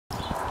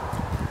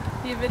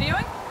Are you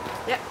videoing?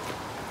 Yep.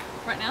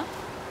 Right now?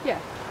 Yeah.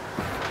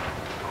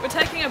 We're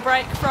taking a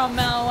break from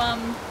our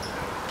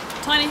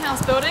tiny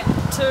house building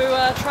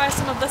to try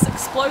some of this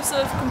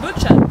explosive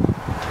kombucha.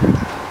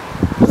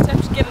 Just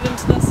have to get it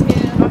into this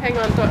here Oh, hang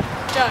on, got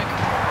jug.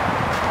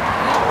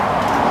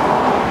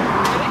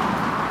 Ready?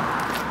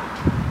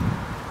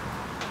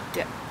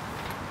 yeah.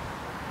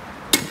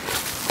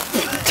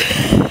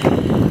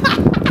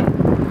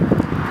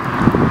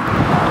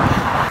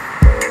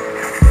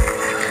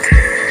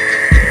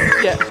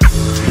 Yeah.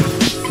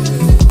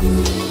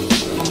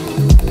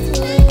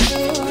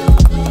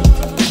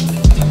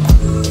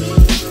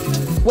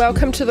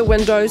 Welcome to the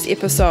Windows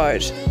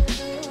episode.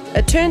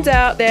 It turns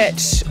out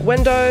that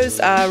windows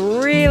are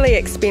really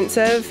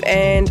expensive,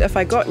 and if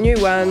I got new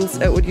ones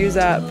it would use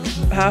up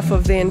half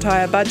of the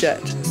entire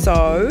budget.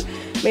 So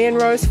me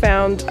and Rose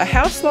found a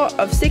house lot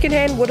of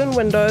secondhand wooden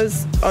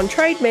windows on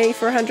Trade Me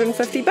for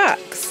 150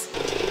 bucks.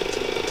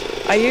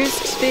 I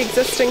used the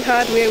existing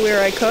hardware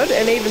where I could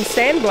and even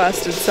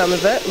sandblasted some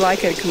of it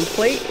like a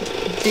complete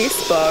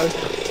despo.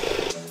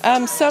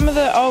 Some of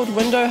the old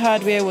window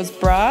hardware was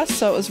brass,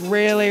 so it was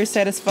rarely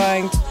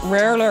satisfying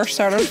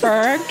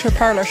to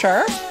polish.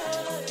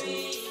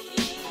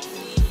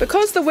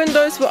 Because the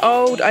windows were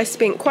old, I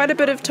spent quite a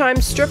bit of time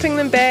stripping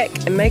them back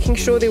and making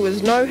sure there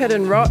was no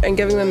hidden rot and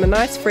giving them a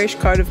nice fresh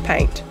coat of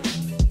paint.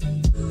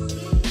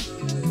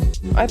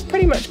 I've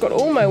pretty much got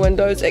all my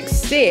windows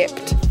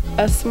except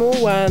a small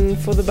one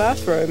for the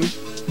bathroom.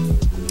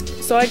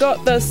 So I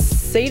got this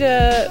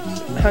cedar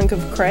hunk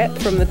of crap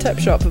from the tip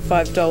shop for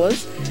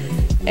 $5.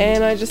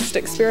 And I just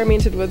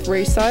experimented with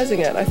resizing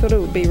it. I thought it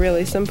would be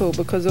really simple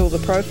because all the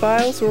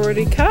profiles were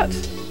already cut.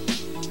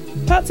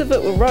 Parts of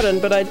it were rotten,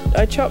 but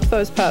I chopped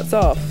those parts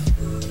off.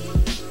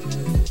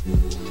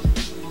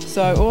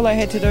 So all I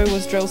had to do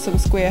was drill some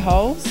square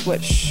holes,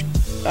 which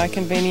I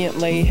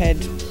conveniently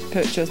had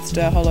purchased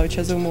a hollow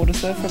chisel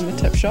mortiser from the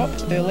tip shop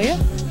earlier.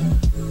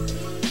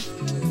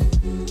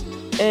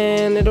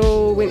 And it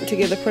all went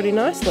together pretty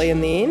nicely in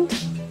the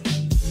end.